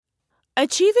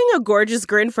Achieving a gorgeous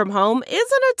grin from home isn't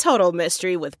a total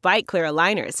mystery with Bite Clear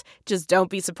aligners. Just don't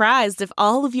be surprised if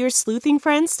all of your sleuthing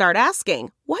friends start asking,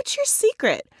 "What's your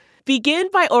secret?" Begin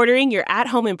by ordering your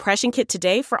at-home impression kit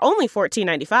today for only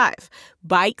 $14.95.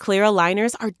 Bite Clear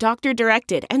aligners are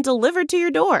doctor-directed and delivered to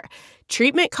your door.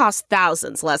 Treatment costs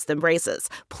thousands less than braces.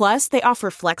 Plus, they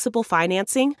offer flexible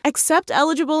financing, accept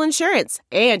eligible insurance,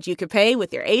 and you can pay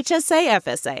with your HSA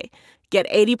FSA. Get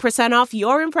 80% off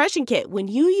your impression kit when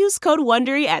you use code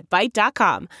WONDERY at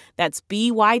Byte.com. That's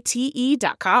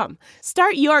BYTE.com.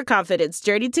 Start your confidence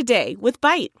journey today with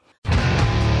Byte.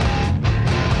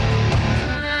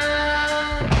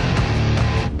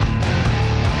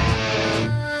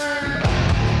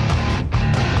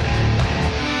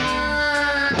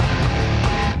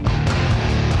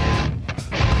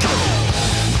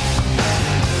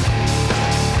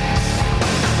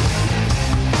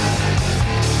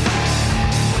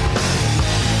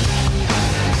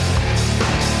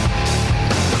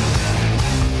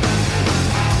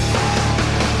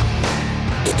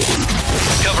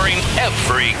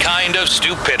 Every kind of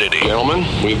stupidity. Gentlemen,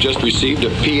 we've just received a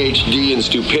PhD in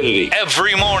stupidity.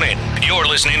 Every morning, you're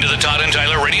listening to the Todd and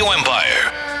Tyler Radio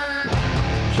Empire.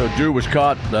 So, dude was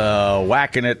caught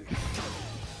whacking it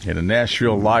in a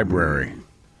Nashville library.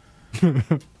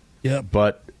 Yeah.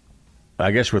 But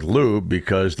I guess with lube,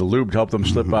 because the lube helped him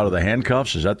slip out of the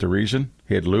handcuffs. Is that the reason?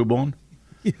 He had lube on?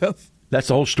 Yep. That's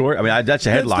the whole story? I mean, that's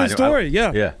the headline. That's the story,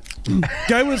 yeah. Yeah.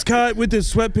 Guy was caught with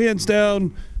his sweatpants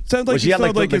down. Sounds like he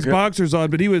still had his boxers on,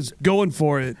 but he was going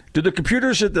for it. Do the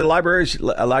computers at the libraries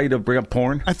allow you to bring up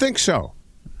porn? I think so.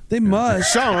 They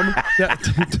must. Some.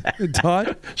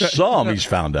 Todd? Some, he's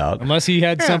found out. Unless he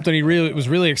had something he was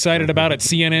really excited about at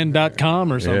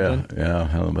CNN.com or something.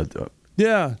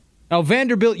 Yeah. Now,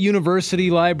 Vanderbilt University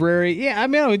Library. Yeah, I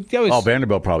mean, that was. Oh,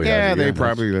 Vanderbilt probably has it. Yeah, they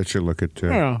probably let you look at.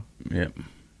 Yeah.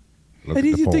 And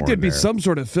you think there'd be some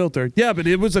sort of filter. Yeah, but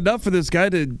it was enough for this guy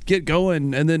to get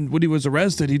going, and then when he was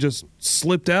arrested, he just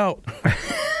slipped out.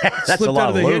 That's a lot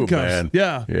of lube, man.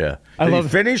 Yeah. Yeah. Did he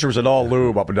finish, or was it all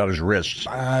lube up and down his wrists?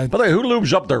 By the way, who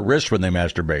lubes up their wrists when they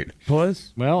masturbate?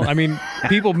 Plus? Well, I mean,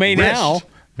 people may now.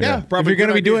 Yeah, If probably. you're going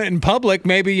to be doing it in public,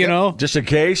 maybe, just in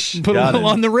case. Put a little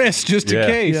on the wrist, just in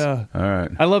case. Yeah. All right.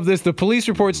 I love this. The police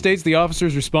report states the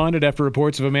officers responded after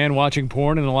reports of a man watching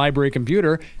porn in a library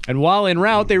computer, and while en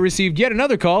route, they received yet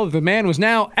another call that the man was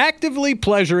now actively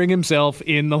pleasuring himself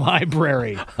in the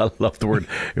librray. I love the word.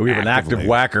 We have an active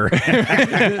whacker.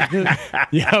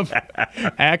 Yep.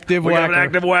 Active We whacker. have an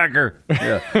active whacker.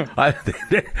 Yeah.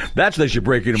 That's they should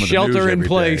break into the Shelter news in every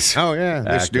place. day. Oh, yeah.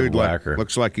 This Active dude whacker.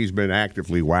 looks like he's been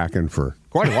actively whacking for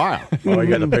quite a while. Oh, you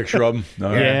got the picture of him?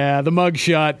 No. Yeah, the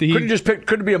mugshot.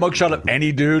 Couldn't it be a mugshot of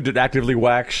any dude that actively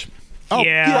whacks? Oh,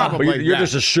 Yeah. But probably. you're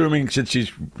just assuming since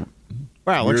he's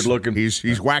weird looking.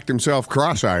 He's whacked himself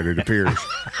cross-eyed, it appears.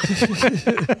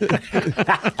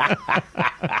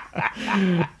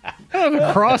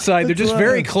 Cross-eyed. They're just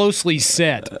very closely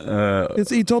set.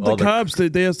 He told the cops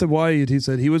that they asked him why. He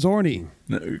said he was horny.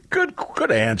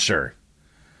 Good answer.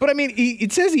 But, I mean,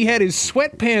 it says he had his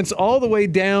sweatpants all the way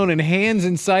down and hands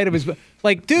inside of his...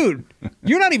 Like, dude,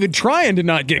 you're not even trying to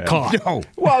not get caught. No.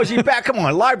 Well, is he back? Come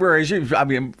on, libraries. I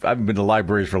mean, I haven't been to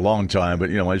libraries for a long time, but,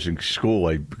 when I was in school,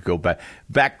 I go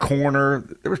back corner.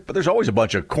 There's always a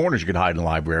bunch of corners you can hide in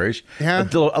libraries. Yeah.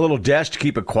 A little desk to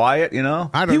keep it quiet, I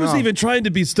don't know. He was even trying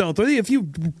to be stealth. If you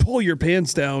pull your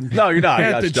pants down No, you're not. at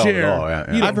You're the not stealth at chair, all,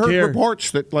 yeah. you don't I've heard care. reports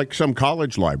that, like, some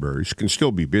college libraries can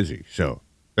still be busy, so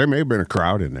there may have been a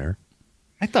crowd in there.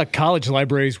 I thought college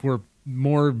libraries were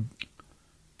more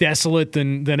desolate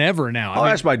than ever now. Oh,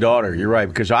 that's my daughter. You're right,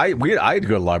 because I had to go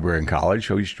to the library in college.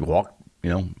 So we used to walk. A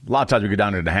lot of times we go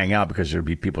down there to hang out because there'd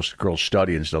be girls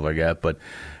study and stuff like that. But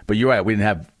you're right. We didn't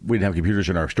have computers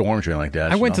in our dorms or anything like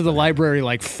that. I went to the library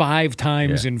like 5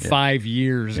 times in 5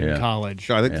 years in college.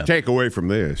 So I think the takeaway from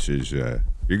this is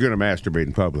you're going to masturbate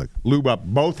in public. Lube up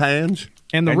both hands.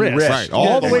 And the wrist. Right,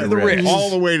 all the way to the wrist. All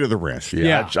the way to the wrist.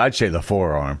 Yeah. I'd say the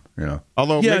forearm.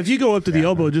 Although, if you go up to the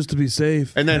elbow just to be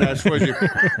safe. And then I suppose you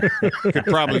could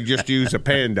probably just use a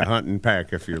pen to hunt and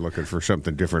peck if you're looking for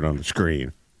something different on the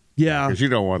screen. Yeah. Because you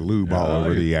don't want lube all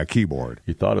over the keyboard.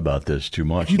 You thought about this too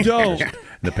much. You don't. In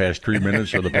the past 3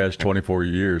 minutes or the past 24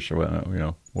 years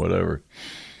or, whatever.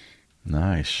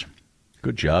 Nice.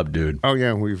 Good job, dude. Oh,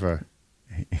 yeah, we've...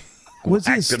 Was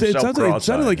he? It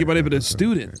sounded like he might have been a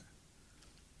student.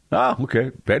 Oh,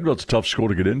 okay. Vanderbilt's a tough school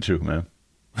to get into, man.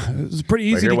 It's pretty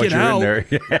easy to get out.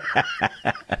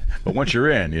 But once you're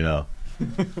in,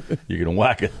 You can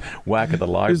whack at the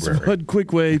library. There's one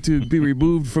quick way to be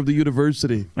removed from the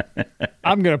university.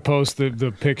 I'm going to post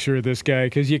the picture of this guy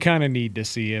because you kind of need to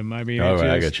see him. I mean, all right,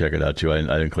 I got to check it out, too. I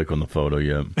didn't click on the photo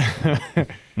yet.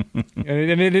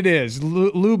 and it is.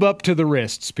 Lube up to the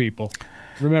wrists, people.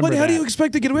 Remember But that. how do you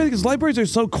expect to get away? Because libraries are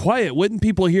so quiet. Wouldn't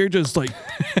people hear just like...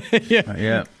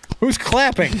 Yeah. Who's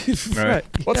clapping? Right.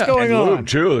 What's going and on? lube,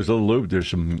 too. There's a little lube. There's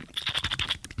some...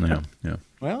 Yeah.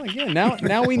 Well, again,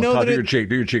 now we know Todd, that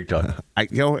do your cheek, Todd.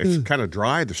 It's kind of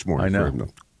dry this morning. I know. For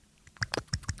him,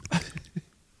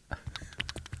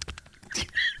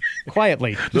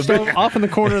 quietly, just off in the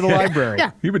corner of the library.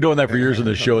 You've been doing that for years on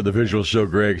the show, and the visual's so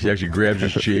great 'cause he actually grabs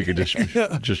his cheek and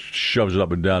just shoves it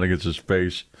up and down against his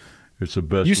face. It's the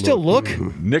best. You still look?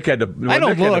 Nick had to. I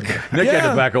don't look. Nick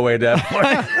had to back away that point.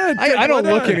 I don't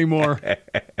look anymore.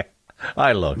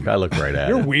 I look right at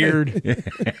it. You're weird.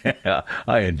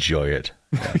 I enjoy it.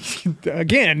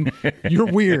 Again, you're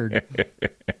weird.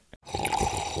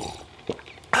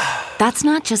 That's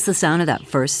not just the sound of that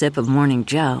first sip of Morning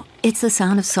Joe. It's the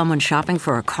sound of someone shopping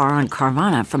for a car on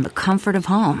Carvana from the comfort of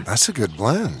home. That's a good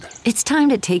blend. It's time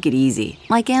to take it easy,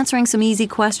 like answering some easy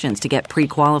questions to get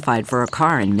pre-qualified for a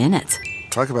car in minutes.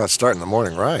 Talk about starting the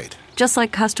morning right. Just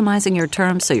like customizing your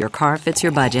terms so your car fits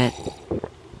your budget.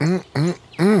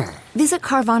 Visit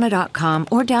Carvana.com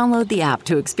or download the app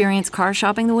to experience car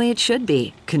shopping the way it should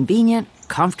be. Convenient,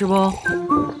 comfortable.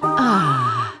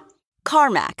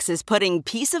 CarMax is putting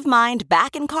peace of mind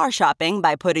back in car shopping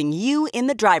by putting you in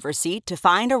the driver's seat to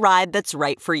find a ride that's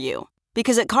right for you.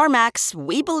 Because at CarMax,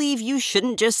 we believe you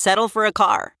shouldn't just settle for a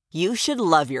car. You should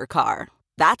love your car.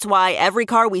 That's why every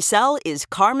car we sell is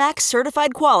CarMax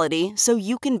certified quality, so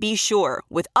you can be sure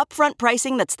with upfront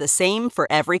pricing that's the same for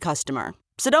every customer.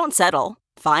 So don't settle.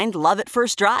 Find love at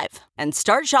first drive and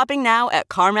start shopping now at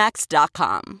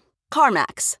CarMax.com.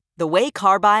 CarMax, the way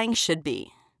car buying should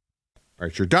be. All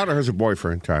right, your daughter has a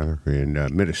boyfriend, Tyler, in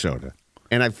Minnesota.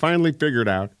 And I finally figured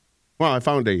out, I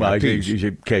found a piece. He's a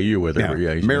KU with her.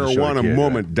 Yeah, he's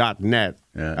MarijuanaMoment.net.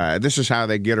 Yeah. This is how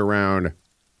they get around.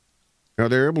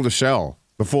 They're able to sell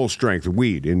the full-strength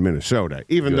weed in Minnesota,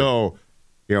 even though,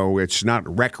 it's not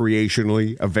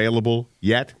recreationally available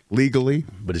yet, legally.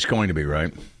 But it's going to be,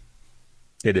 right?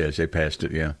 It is. They passed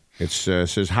it, yeah. It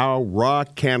says how raw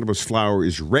cannabis flower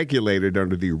is regulated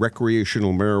under the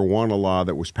recreational marijuana law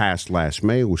that was passed last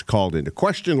May. It was called into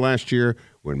question last year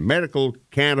when medical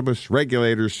cannabis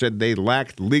regulators said they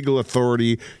lacked legal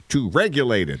authority to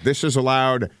regulate it. This has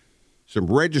allowed some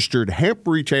registered hemp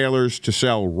retailers to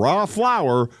sell raw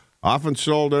flower, often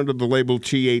sold under the label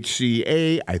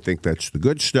THCA. I think that's the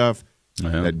good stuff.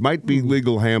 That might be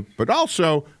legal hemp, but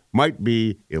also might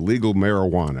be illegal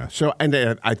marijuana. So, and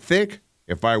I think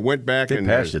if I went back they and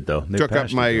passed it, though. took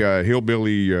up my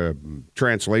hillbilly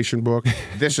translation book,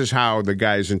 this is how the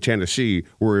guys in Tennessee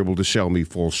were able to sell me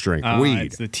full-strength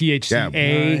weed. It's the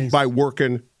THCA. By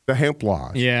working the hemp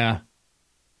laws. Yeah.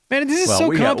 Man, this is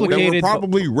so complicated. They were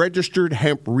probably registered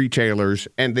hemp retailers,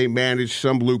 and they managed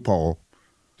some loophole.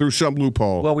 Through some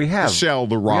loophole, well, we have to sell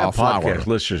the raw flower. Podcast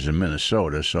listeners in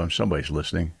Minnesota, so somebody's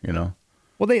listening, Well,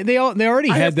 they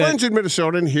already I had have that. friends in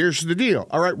Minnesota, and here's the deal.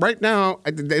 All right now,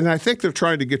 and I think they're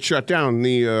trying to get shut down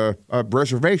the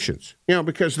reservations,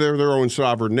 because they're their own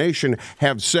sovereign nation,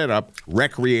 have set up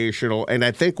recreational, and I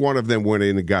think one of them went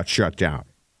in and got shut down.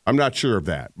 I'm not sure of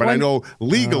that, but I know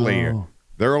legally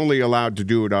they're only allowed to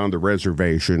do it on the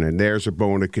reservation, and there's a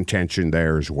bone of contention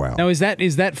there as well. Now, is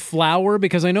that flower?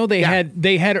 Because I know they had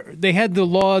the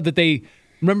law that they.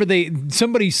 Remember,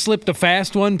 somebody slipped a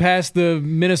fast one past the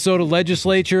Minnesota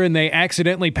legislature, and they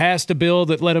accidentally passed a bill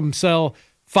that let them sell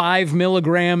 5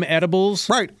 milligram edibles.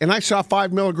 Right, and I saw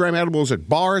 5 milligram edibles at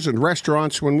bars and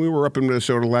restaurants when we were up in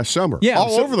Minnesota last summer. Yeah,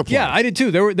 all over the place. Yeah, I did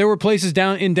too. There were places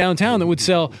downtown that would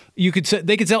sell. They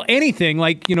could sell anything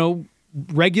like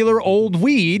regular old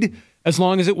weed as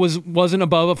long as it wasn't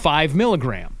above a 5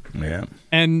 milligram. Yeah,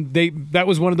 and that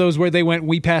was one of those where they went,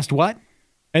 we passed what?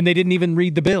 And they didn't even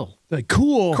read the bill. Like,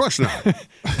 cool. Of course not.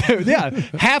 Yeah.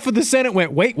 Half of the Senate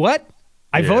went, wait, what?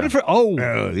 I voted for,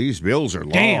 these bills are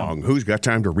long. Damn. Who's got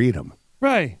time to read them?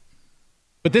 Right.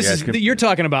 But you're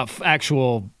talking about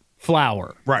actual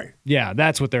flower. Right. Yeah,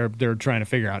 that's what they're trying to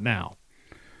figure out now.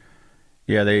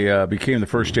 Yeah, they became the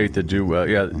first state to do,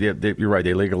 you're right,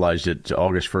 they legalized it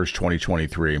August 1st,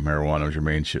 2023. Marijuana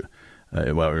remains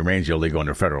it remains illegal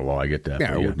under federal law. I get that.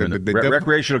 Yeah,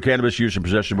 recreational cannabis use and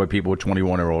possession by people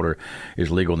 21 or older is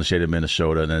legal in the state of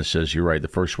Minnesota. And then it says, you're right, the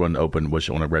first one was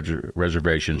on a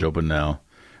reservations, open now.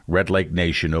 Red Lake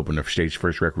Nation opened the state's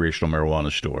first recreational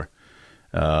marijuana store.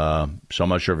 So I'm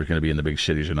not sure if it's going to be in the big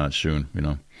cities or not soon,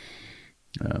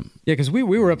 because we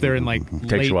were up there in like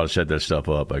Takes a while to set that stuff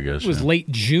up, I guess. It was late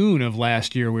June of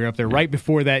last year. We were up there right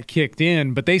before that kicked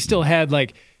in, but they still had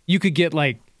like you could get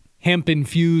like hemp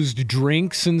infused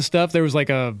drinks and stuff. There was like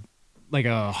a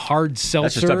hard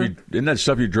seltzer. Isn't that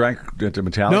stuff you drank at the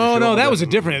Metallica? No, that was a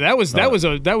different. That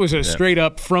was a straight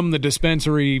up from the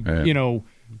dispensary,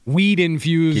 weed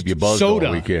infused keep you buzzed soda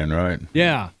all weekend, right?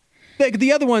 Yeah.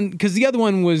 The other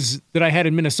one was that I had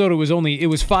in Minnesota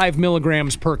was 5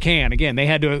 milligrams per can. Again, they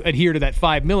had to adhere to that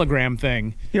 5 milligram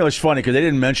thing. It's funny because they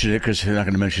didn't mention it because they're not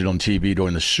going to mention it on TV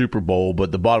during the Super Bowl.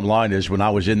 But the bottom line is, when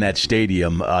I was in that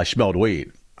stadium, I smelled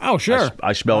weed. Oh, sure.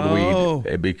 I smelled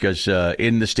weed because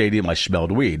in the stadium I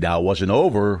smelled weed. Now, it wasn't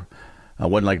over. I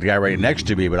wasn't like the guy right next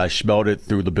to me, but I smelled it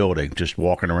through the building, just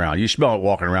walking around. You smell it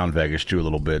walking around Vegas, too, a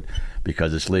little bit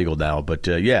because it's legal now. But,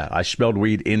 I smelled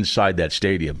weed inside that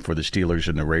stadium for the Steelers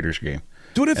and the Raiders game.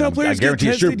 Do NFL players get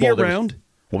tested year-round?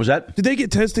 What was that? Did they get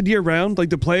tested year-round,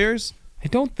 like the players? I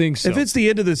don't think so. If it's the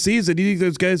end of the season, do you think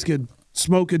those guys could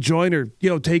smoke a joint or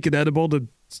take an edible to...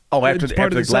 after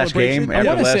the last game? I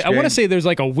want to say there's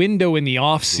like a window in the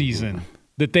off-season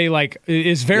that they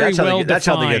is very well defined. That's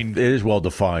how they get. It is well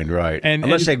defined, right?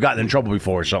 Unless they've gotten in trouble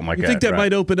before or something like that. You think that right?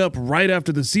 might open up right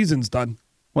after the season's done?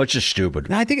 Well, it's just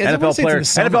stupid. I think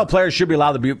NFL players should be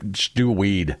allowed to do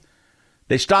weed.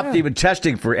 They stopped even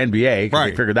testing for NBA because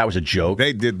they figured that was a joke.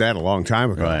 They did that a long time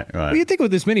ago. Right. Well, you think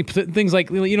with this many things like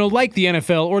the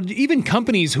NFL or even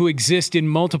companies who exist in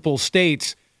multiple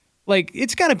states,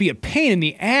 it's got to be a pain in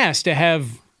the ass to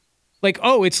have.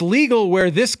 It's legal where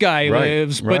this guy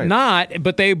lives, but not.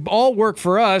 But they all work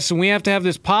for us, and we have to have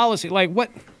this policy.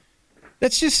 What?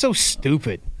 That's just so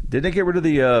stupid. Did they get rid of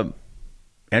the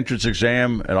entrance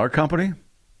exam at our company?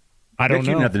 I don't know. You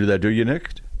didn't have to do that, do you,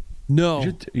 Nick? No.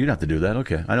 You didn't have to do that.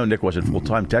 Okay. I know Nick wasn't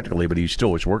full-time technically, but he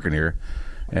still was working here.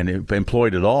 And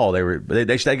employed at all, they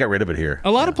got rid of it here.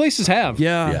 A lot of places have.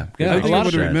 Yeah. I think I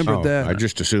would have remembered that. I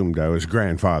just assumed I was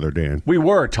grandfathered in. We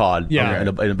were, Todd. Yeah.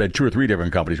 And 2 or 3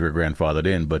 different companies we were grandfathered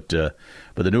in, but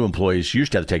the new employees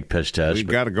used to have to take piss tests. We've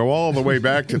got to go all the way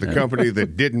back to the company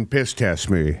that didn't piss test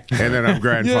me, and then I'm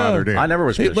grandfathered in. I never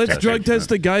was piss tested. Let's drug test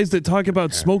the guys that talk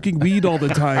about smoking weed all the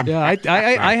time. Yeah,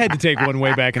 I had to take one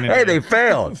way back in the day. Hey, they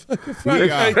failed.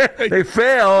 They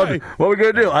failed. What are we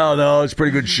going to do? I don't know. It's a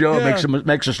pretty good show. It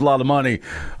makes us a lot of money.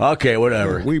 Okay,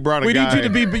 whatever. We brought a guy. Need you to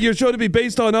be your show to be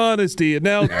based on honesty, and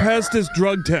now pass this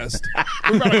drug test.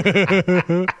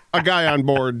 A guy on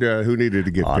board who needed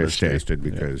to get piss tested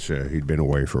because he'd been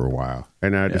away for a while.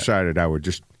 And I decided I would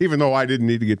just, even though I didn't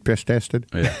need to get piss tested,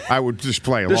 I would just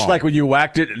play along. Just like when you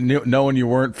whacked it knowing you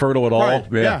weren't fertile at all?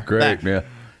 Right. Yeah, great. That.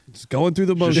 It's going through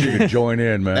the motions. You can join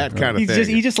in, man. That kind of thing.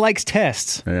 He just likes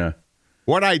tests. Yeah.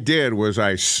 What I did was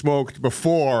I smoked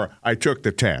before I took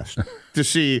the test to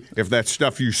see if that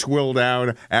stuff you swill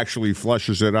down actually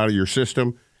flushes it out of your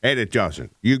system. And it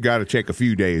doesn't. You've got to take a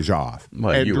few days off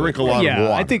and drink a lot of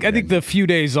water. I think the few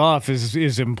days off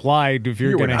is implied if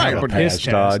you're going to have a piss test.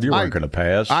 Todd. You weren't going to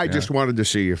pass. I just wanted to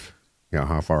see if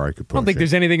how far I could push it. I don't think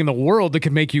there's anything in the world that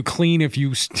could make you clean if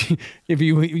you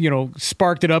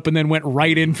sparked it up and then went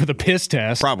right in for the piss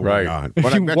test. Probably not.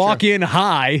 If you walk in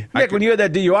high. Nick, when you had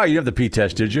that DUI, you didn't have the P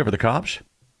test, did you, for the cops?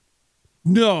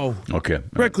 No. Okay.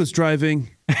 Reckless driving.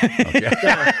 Get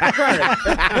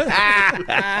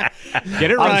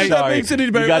it right. Sorry.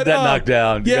 You got that knocked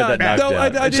down.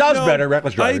 It sounds better,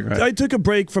 reckless driving. I took a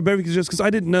break from everything just because I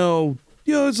didn't know.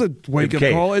 It's a wake-up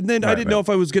call, and then I didn't know if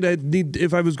I was going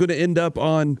to end up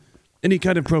on any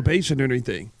kind of probation or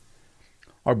anything.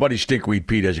 Our buddy Stinkweed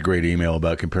Pete has a great email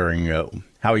about comparing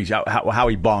how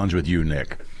he bonds with you,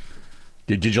 Nick.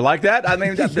 Did you like that? I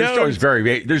mean, there's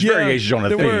variations on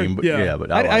the theme.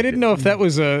 But I didn't know if that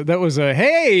was a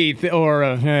hey or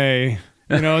a hey.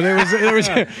 There was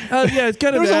it's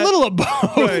kind of a little of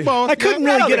both. Right. I couldn't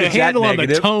really get a handle on the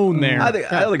tone there. I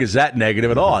don't think it's that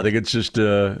negative at all. I think it's just,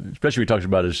 especially when he talks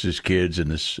about his kids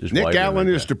and his wife. Nick Allen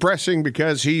is depressing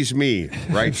because he's me,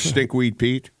 right, Stinkweed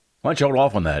Pete? Why don't you hold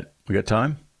off on that? We got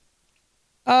time?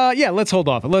 Let's hold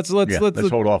off. Let's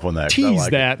hold off on that. Tease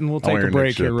that, and we'll take a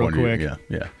break here real quick.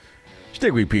 Yeah.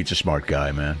 Stinkweed Pete's a smart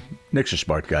guy, man. Nick's a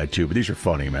smart guy too, but these are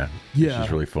funny, man. Yeah, this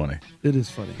is really funny. It is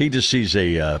funny. He just sees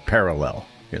a parallel,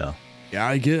 Yeah,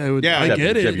 I get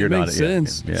it. It makes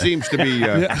sense. Yeah. Seems to be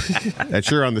that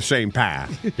you're on the same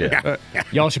path. Yeah.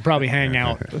 Y'all should probably hang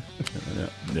out.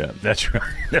 Yeah, that's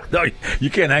right. No, you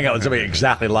can't hang out with somebody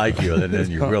exactly like you, and then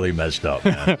you're really messed up,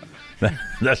 man.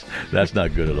 That's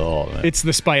not good at all, man. It's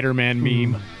the Spider-Man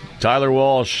meme. Tyler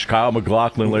Walsh, Kyle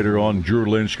McLaughlin later on. Drew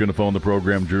Lynch going to phone the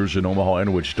program. Drew's in Omaha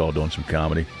and Wichita doing some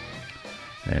comedy.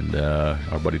 And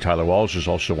our buddy Tyler Walsh is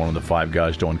also one of the 5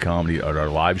 guys doing comedy at our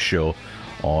live show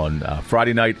on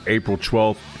Friday night, April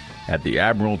 12th at the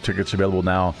Admiral. Tickets available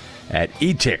now at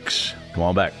eTix. Come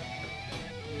on back.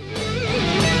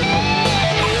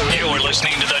 You're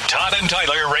listening to the Todd and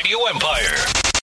Tyler Radio Empire.